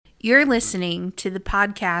You're listening to the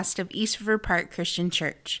podcast of East River Park Christian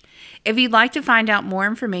Church. If you'd like to find out more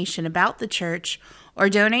information about the church or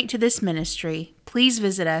donate to this ministry, please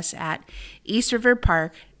visit us at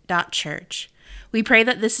eastriverpark.church. We pray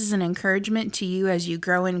that this is an encouragement to you as you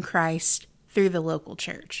grow in Christ through the local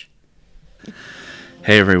church.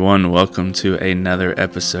 Hey everyone, welcome to another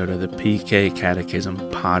episode of the PK Catechism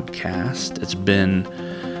podcast. It's been,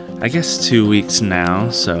 2 weeks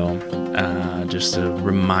now, so just a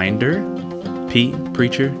reminder, P,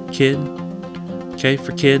 preacher, kid, K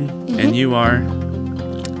for kid, and you are?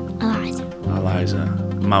 Eliza,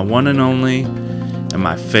 my one and only, and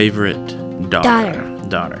my favorite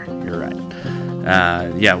daughter, you're right.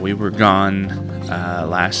 We were gone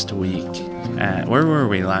last week. Where were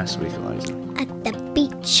we last week, Eliza? At the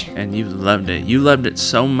beach. And you loved it. You loved it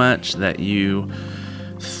so much that you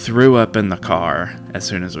threw up in the car as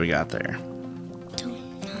soon as we got there. Do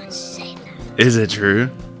not say that. Is it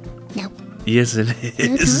true? No. Yes, it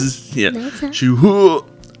is. No, it's not.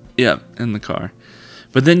 Yep, in the car.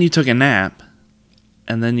 But then you took a nap,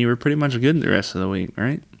 and then you were pretty much good the rest of the week,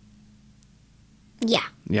 right? Yeah.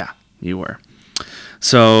 Yeah, you were.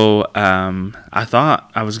 So I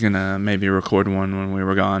thought I was going to maybe record one when we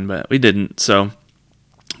were gone, but we didn't. So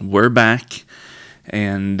we're back,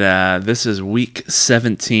 and this is week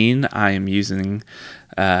 17. I am using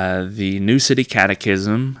the New City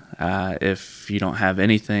Catechism. If you don't have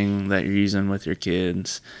anything that you're using with your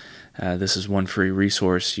kids, this is one free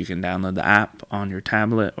resource. You can download the app on your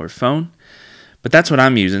tablet or phone. But that's what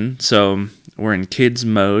I'm using. So we're in kids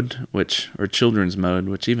mode, or children's mode,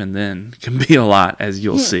 which even then can be a lot, as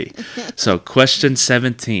you'll see. So question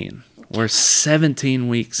 17. We're 17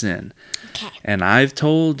 weeks in. Okay. And I've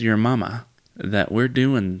told your mama that we're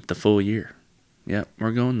doing the full year. Yep,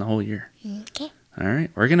 we're going the whole year. Okay. All right.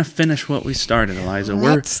 We're going to finish what we started, Eliza.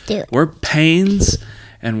 Let's do it. We're pains,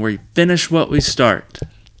 and we finish what we start.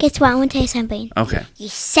 Guess what? I want to tell you something. Okay. You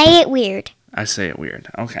say it weird. I say it weird.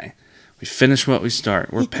 Okay. We finish what we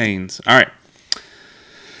start. We're pains. All right.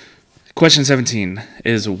 Question 17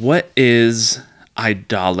 is, what is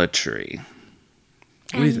idolatry?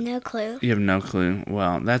 I have no clue. You have no clue.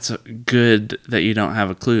 Well, that's good that you don't have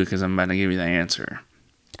a clue, because I'm about to give you the answer.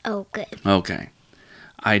 Oh, good. Okay.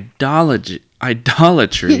 Idolatry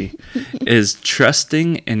is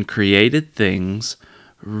trusting in created things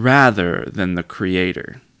rather than the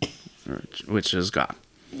Creator, which is God.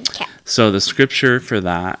 Okay. So the scripture for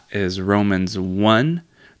that is Romans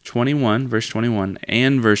 1:21, verse 21,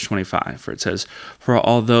 and verse 25, where it says, "For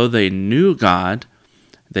although they knew God,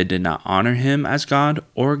 they did not honor him as God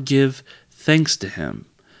or give thanks to him,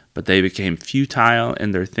 but they became futile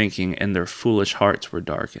in their thinking, and their foolish hearts were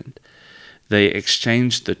darkened. They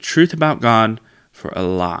exchanged the truth about God for a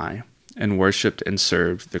lie, and worshipped and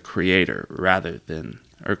served the created rather than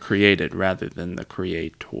the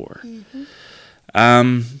Creator."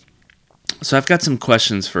 Mm-hmm. So I've got some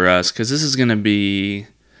questions for us, because this is going to be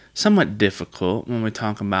somewhat difficult when we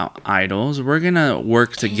talk about idols. We're going to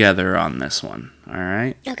work together on this one, all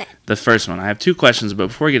right? Okay. The first one. I have two questions, but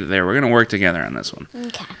before we get there, we're going to work together on this one.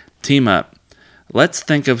 Okay. Team up. Let's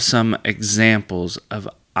think of some examples of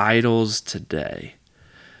idols today.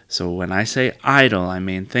 So when I say idol, I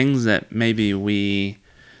mean things that maybe we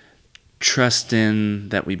trust in,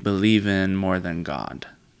 that we believe in more than God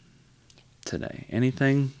today.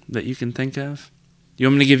 Anything that you can think of? You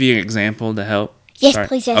want me to give you an example to help? Yes, Start?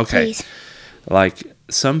 please. Yes, okay. please. Like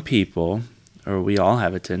some people, or we all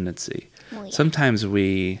have a tendency, Oh, yeah. sometimes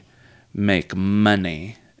we make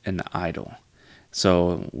money an idol.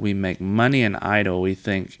 So we make money an idol. We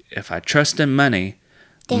think, if I trust in money,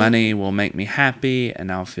 Then money will make me happy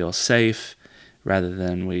and I'll feel safe, rather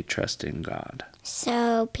than we trust in God.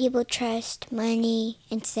 So people trust money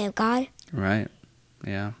instead of God? Right?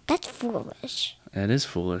 Yeah. That's foolish. It is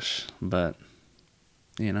foolish, but,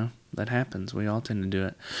 that happens. We all tend to do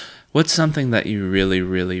it. What's something that you really,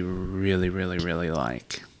 really, really, really, really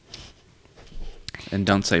like? And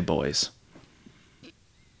don't say boys.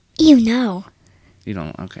 You know. You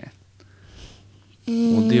don't? Okay.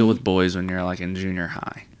 We'll deal with boys when you're like in junior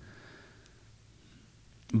high.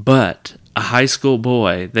 But a high school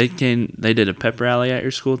boy, they did a pep rally at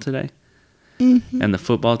your school today? Mm-hmm. And the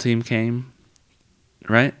football team came,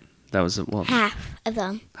 right? That was, Half of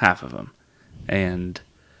them. half of them. And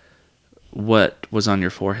what was on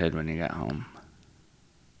your forehead when you got home?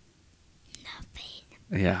 Nothing.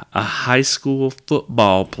 Yeah, a high school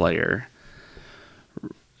football player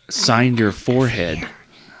signed your forehead.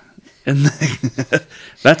 And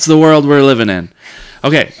that's the world we're living in.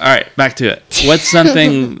 Okay, all right, back to it. What's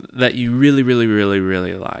something that you really, really, really,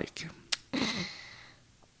 really like?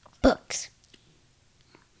 Books.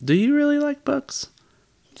 Do you really like books?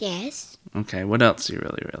 Yes. Okay, what else do you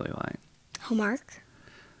really, really like? Homework.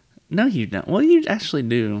 No, you don't. Well, you actually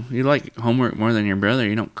do. You like homework more than your brother.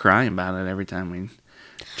 You don't cry about it every time we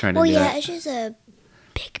try to do it. It's just a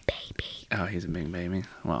big baby. Oh, he's a big baby.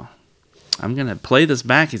 Well, I'm going to play this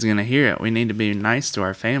back. He's going to hear it. We need to be nice to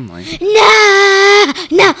our family.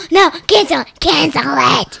 No, cancel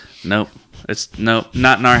it. Nope. Nope,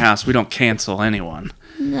 not in our house. We don't cancel anyone.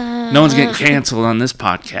 No one's getting canceled on this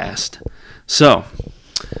podcast. So,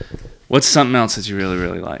 what's something else that you really,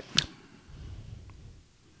 really like?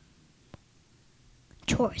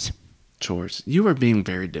 Chores. You are being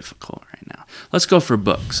very difficult right now. Let's go for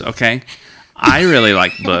books, okay? I really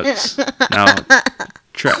like books. Now,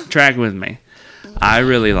 track with me. I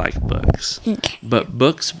really like books. Okay. But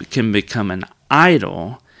books can become an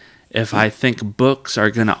idol if I think books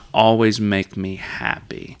are going to always make me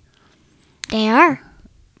happy. They are.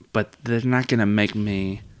 But they're not going to make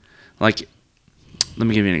me, like, let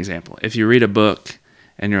me give you an example. If you read a book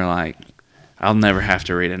and you're like, I'll never have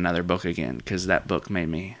to read another book again because that book made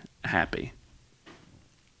me happy.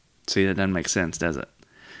 See, that doesn't make sense, does it?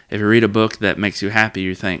 If you read a book that makes you happy,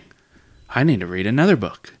 you think, I need to read another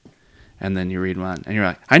book. And then you read one and you're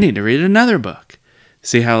like, I need to read another book.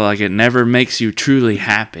 See how like it never makes you truly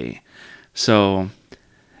happy. So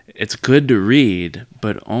it's good to read,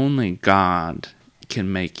 but only God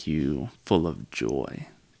can make you full of joy.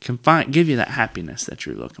 Can give you that happiness that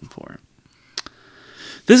you're looking for.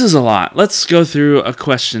 This is a lot. Let's go through a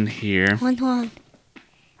question here. Hold on.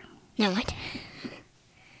 No, what?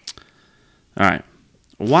 All right.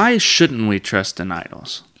 Why shouldn't we trust in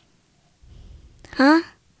idols? Huh?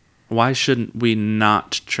 Why shouldn't we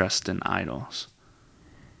not trust in idols?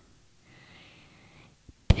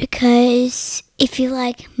 Because if you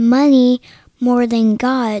like money more than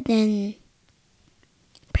God, then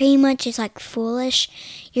pretty much it's like foolish.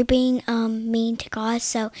 You're being mean to God,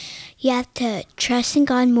 so you have to trust in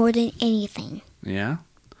God more than anything. Yeah?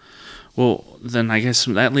 Well, then I guess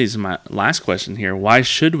that leads to my last question here. Why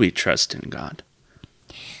should we trust in God?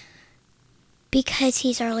 Because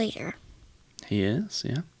He's our leader. He is,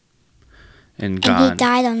 yeah. And God, He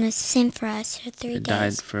died on the sin for us for 3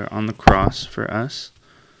 days. Died on the cross for us.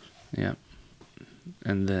 Yep.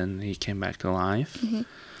 And then He came back to life. Mm-hmm.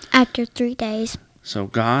 After 3 days. So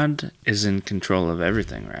God is in control of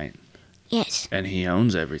everything, right? Yes. And He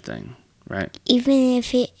owns everything, right? Even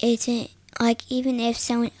if it isn't, even if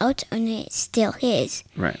someone else owns it, it's still His.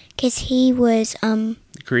 Right. Because He was, He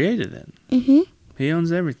created it. Mm-hmm. He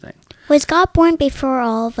owns everything. Was God born before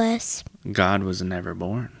all of us? God was never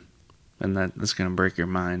born. And that's going to break your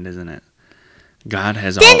mind, isn't it? God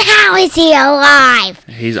has Then how is He alive?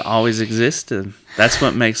 He's always existed. That's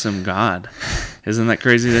what makes Him God. Isn't that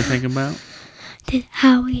crazy to think about? Then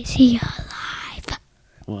how is He alive?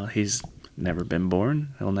 Well, He's never been born.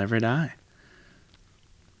 He'll never die.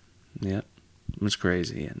 Yep. It's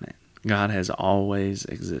crazy, isn't it? God has always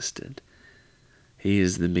existed. He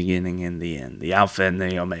is the beginning and the end, the Alpha and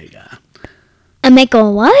the Omega. Omega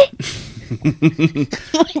what?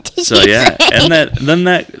 What did So you yeah, say? and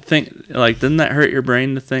doesn't that hurt your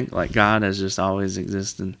brain to think like God has just always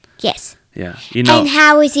existed? Yes. Yeah, And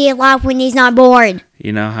how is He alive when He's not born?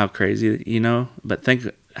 You know how crazy, but think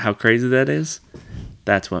how crazy that is.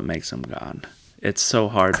 That's what makes Him God. It's so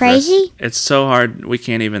hard. Crazy? It's so hard we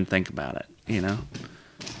can't even think about it.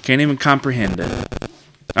 Can't even comprehend it.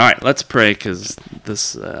 All right, let's pray because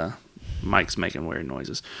this mic's making weird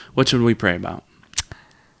noises. What should we pray about?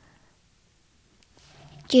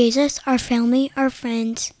 Jesus, our family, our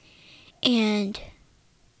friends, and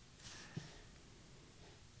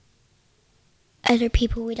other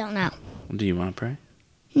people we don't know. Do you want to pray?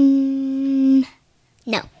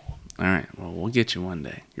 No. All right, well, we'll get you one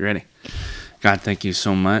day. You ready? God, thank you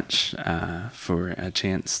so much for a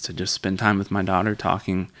chance to just spend time with my daughter,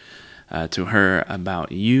 talking to her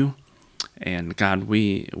about you. And God,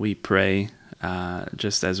 we pray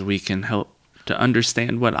just as we can help to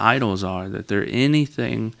understand what idols are, that they're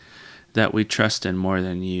anything that we trust in more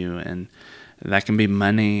than you. And that can be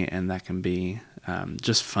money, and that can be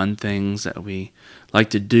just fun things that we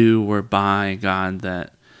like to do or buy, God,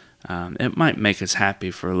 that it might make us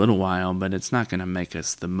happy for a little while, but it's not going to make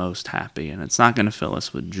us the most happy, and it's not going to fill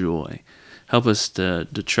us with joy. Help us to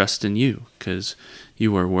trust in you, because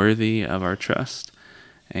you are worthy of our trust.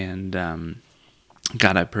 And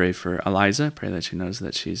God, I pray for Eliza. I pray that she knows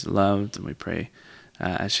that she's loved, and we pray,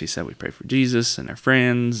 as she said, we pray for Jesus and our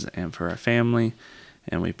friends and for our family,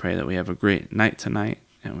 and we pray that we have a great night tonight,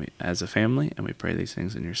 and we as a family, and we pray these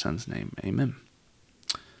things in your Son's name. Amen.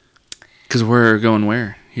 Because we're going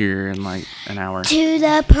where? Here in like an hour. To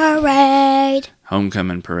the parade.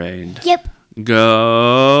 Homecoming parade. Yep.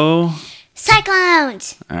 Go.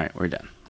 Cyclones. All right, we're done.